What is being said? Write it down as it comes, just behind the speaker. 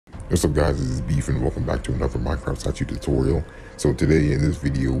What's up guys, this is Beef and welcome back to another Minecraft statue tutorial. So today in this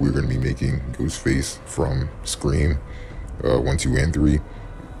video we're going to be making Ghostface from Scream 1, 2, and 3.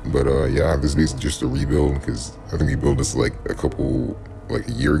 But yeah, this is basically just a rebuild because I think we built this like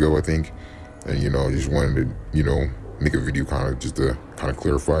a year ago I think. And I just wanted to, make a video just to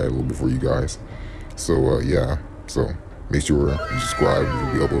clarify it a little bit for you guys. So yeah, so make sure you subscribe,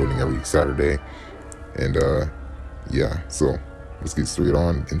 we'll be uploading every Saturday. And yeah, so let's get straight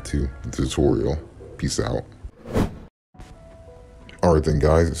on into the tutorial. Peace out. Alright then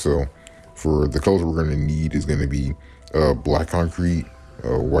guys, so for the colors we're going to need is going to be black concrete,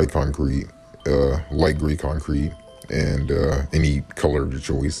 white concrete, light gray concrete, and any color of your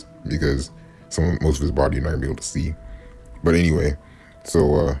choice, because most of his body you're not going to be able to see. But anyway,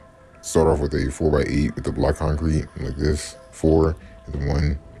 so start off with a 4x8 with the black concrete like this, 4, and then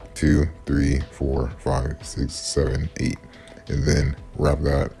 1, 2, 3, 4, 5, 6, 7, 8. And then wrap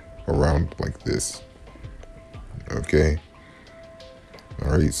that around like this. Okay.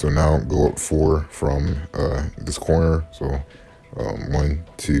 All right, so now go up 4 from this corner. So 1,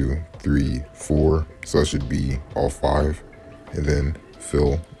 2, 3, 4. So that should be all 5. And then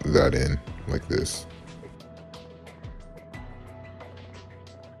fill that in like this.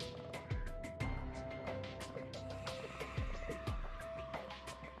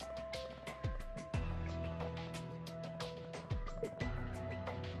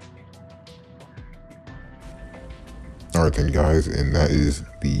 Alright then guys, and that is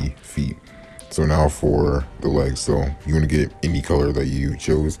the feet. So now for the legs. So you want to get any color that you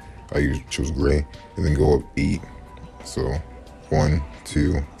chose. I chose gray, and then go up 8. So 1,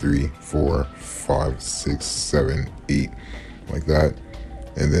 2, 3, 4, 5, 6, 7, 8, like that.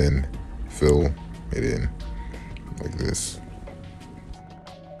 And then fill it in like this.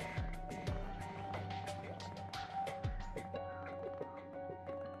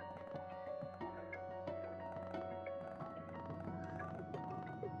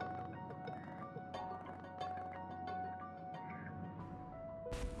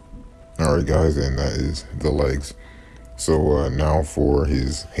 Alright guys, and that is the legs. So now for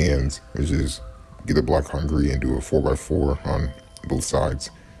his hands, which is get the black concrete and do a 4x4 on both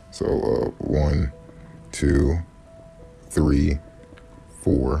sides. So 1, 2, 3,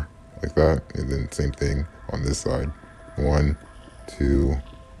 4, like that. And then same thing on this side. 1, 2,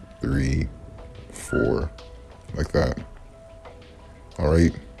 3, 4, like that.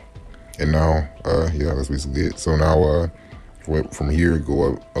 Alright. And now, yeah, that's basically it. So now, from here,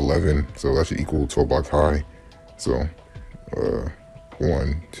 go up 11, so that should equal 12 blocks high. So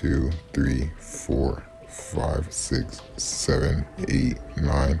 1, 2, 3, 4, 5, 6, 7, 8,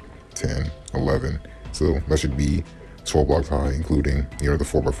 9, 10, 11. So that should be 12 blocks high, including the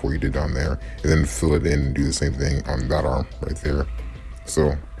 4x4 you did down there, and then fill it in and do the same thing on that arm right there.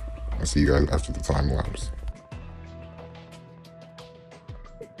 So I'll see you guys after the time lapse.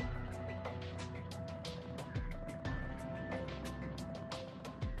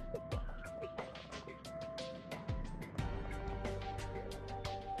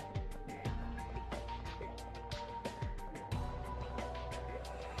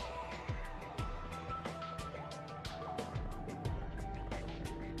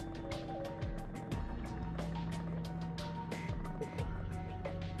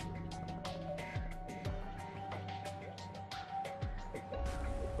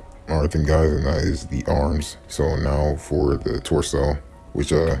 Alright then guys, and that is the arms. So now for the torso,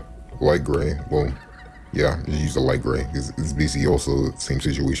 which light gray. Well, yeah, just use the light gray. It's basically also the same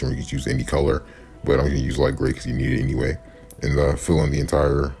situation where you can choose any color, but I'm gonna use light gray because you need it anyway. And fill in the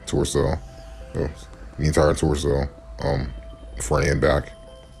entire torso, front and back,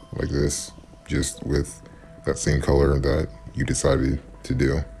 like this, just with that same color that you decided to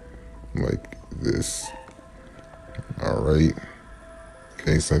do, like this. Alright.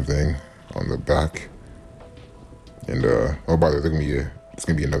 Okay, same thing on the back. And oh, by the way, it's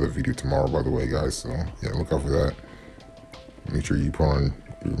gonna be another video tomorrow, by the way, guys. So yeah, look out for that. Make sure you put on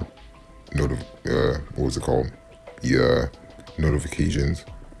your what was it called? The notifications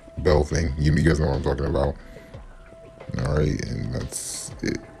bell thing. You guys know what I'm talking about. All right, and that's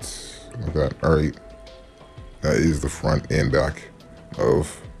it. Like that. All right, that is the front and back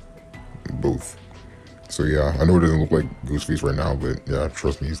of both. So yeah, I know it doesn't look like Ghostface right now, but yeah,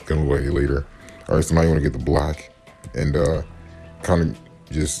 trust me, it's gonna look like it later. All right, so now you want to get the black and kind of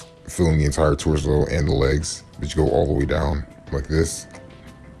just fill in the entire torso and the legs, but you go all the way down like this,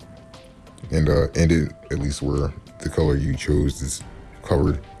 and end it at least where the color you chose is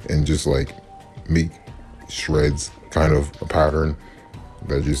covered, and just like make shreds, kind of a pattern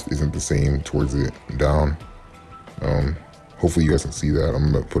that just isn't the same towards it down. hopefully you guys can see that.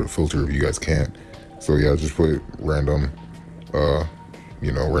 I'm gonna put a filter if you guys can't. So yeah, just put random,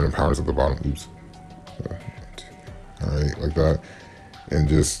 random powders at the bottom. Oops. All right, like that, and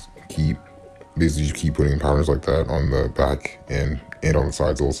just basically just keep putting powders like that on the back and on the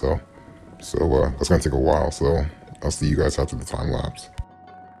sides also. So that's gonna take a while. So I'll see you guys after the time lapse.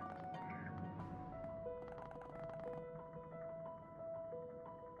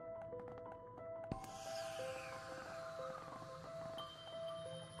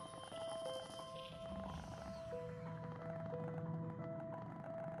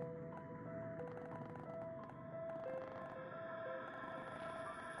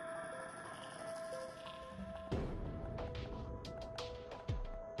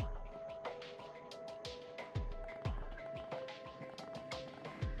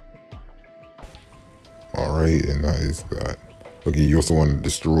 All right, and that is that. Okay, you also want to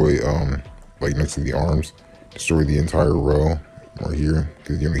destroy, like next to the arms, destroy the entire row right here,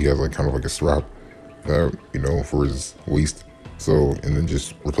 because he has like kind of like a strap that for his waist. So, and then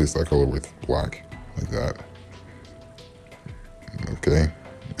just replace that color with black, like that. Okay,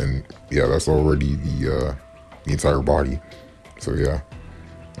 and yeah, that's already the entire body. So yeah.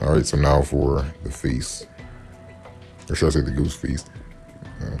 All right, so now for the face, or should I say the ghost face?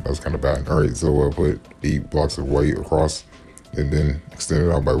 That was kind of bad. All right, so put 8 blocks of white across, and then extend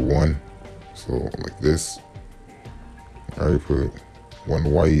it out by 1. So like this. All right, put 1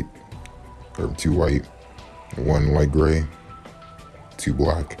 white, or 2 white, 1 light gray, 2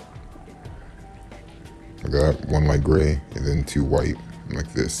 black. Like that, 1 light gray, and then 2 white,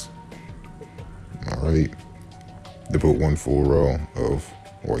 like this. All right. Then put 1 full row of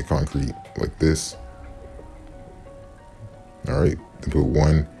white concrete, like this. All right. Then put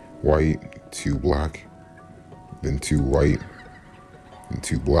 1 white, 2 black, then 2 white, and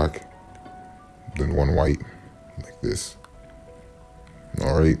 2 black, then 1 white, like this.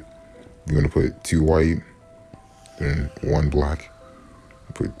 All right. You're gonna put 2 white, then 1 black.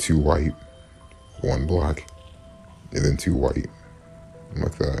 Put 2 white, 1 black, and then 2 white,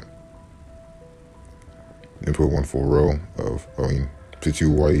 like that. And put 1 full row of, put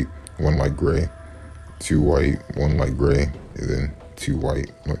 2 white, 1 light gray, 2 white, 1 light gray, and then 2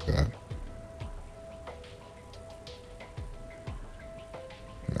 white, like that.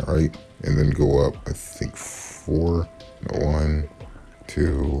 All right, and then go up, I think 4, 1,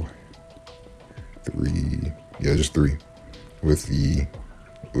 2, 3, yeah, just 3, with the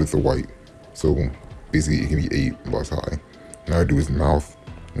white. So basically it can be 8 blocks high. Now I do his mouth.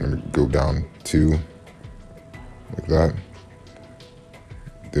 I'm gonna go down 2, like that.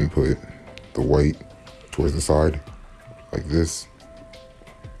 Then put the white towards the side, like this.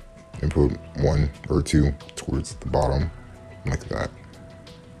 And put 1 or 2 towards the bottom, like that.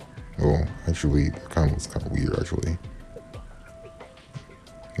 Well, actually, that kind of looks kind of weird, actually.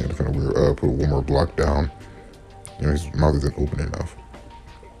 Yeah, that's kind of weird. Put 1 more block down. His mouth isn't open enough.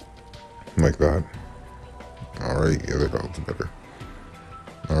 Like that. Alright, yeah, that looks better.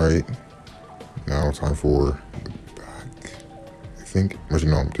 Alright. Now time for the back. I think.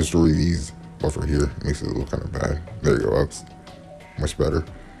 Actually, no, destroy these blocks right here. Makes it look kind of bad. There you go, that's much better.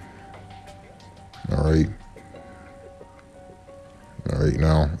 Alright. Alright,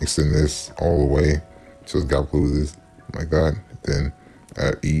 now extend this all the way so the gap closes, like that. Then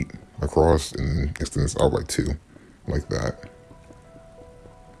add 8 across and then extend this out by 2, like that.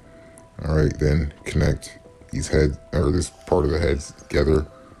 Alright, then connect these heads, or this part of the heads together,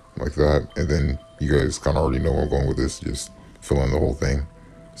 like that. And then you guys kind of already know where I'm going with this, just fill in the whole thing.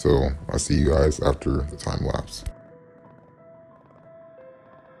 So I'll see you guys after the time lapse.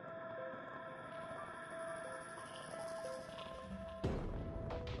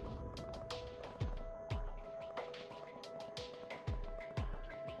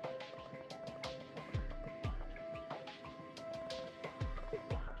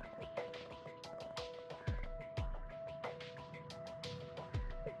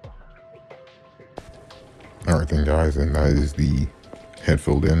 Alright then guys, and that is the head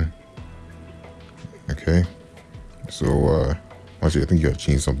filled in. Okay, so actually I think you gotta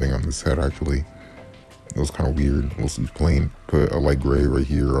change something on this head actually. It was kind of weird. It was plain. Put a light gray right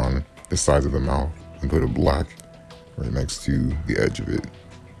here on the sides of the mouth and put a black right next to the edge of it.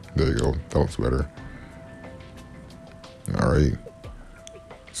 There you go, that looks better. Alright,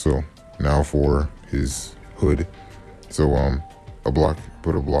 so now for his hood. So put a block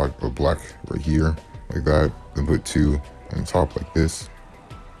of black right here, like that. Then put 2 on the top like this.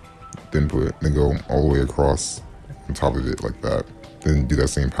 Then go all the way across on top of it like that. Then do that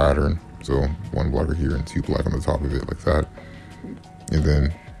same pattern. So 1 black right here and 2 black on the top of it like that. And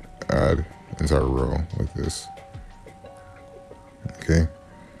then add entire row like this. Okay,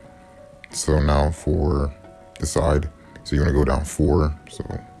 so now for the side, so you want to go down 4, so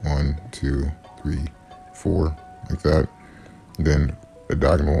 1, 2, 3, 4, like that. Then a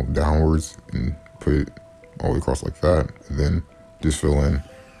diagonal downwards and put it all the way across like that, and then just fill in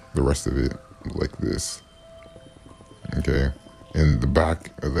the rest of it like this. Okay, and the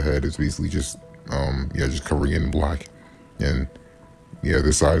back of the head is basically just just covering it in black. And yeah,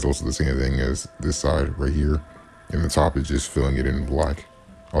 this side is also the same thing as this side right here, and the top is just filling it in black.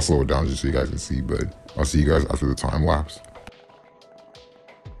 I'll slow it down just so you guys can see, but I'll see you guys after the time lapse.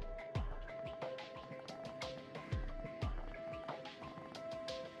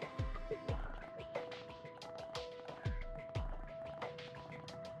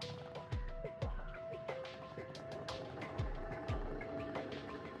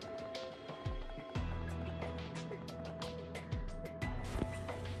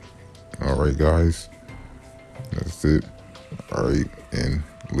 Alright guys, that's it. Alright, and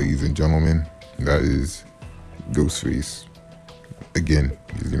ladies and gentlemen, that is Ghostface. Again,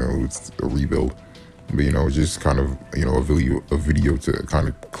 it's a rebuild, but it's just kind of a video to kind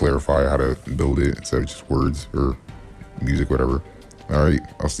of clarify how to build it instead of just words or music, whatever. Alright,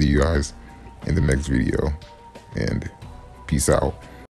 I'll see you guys in the next video, and peace out.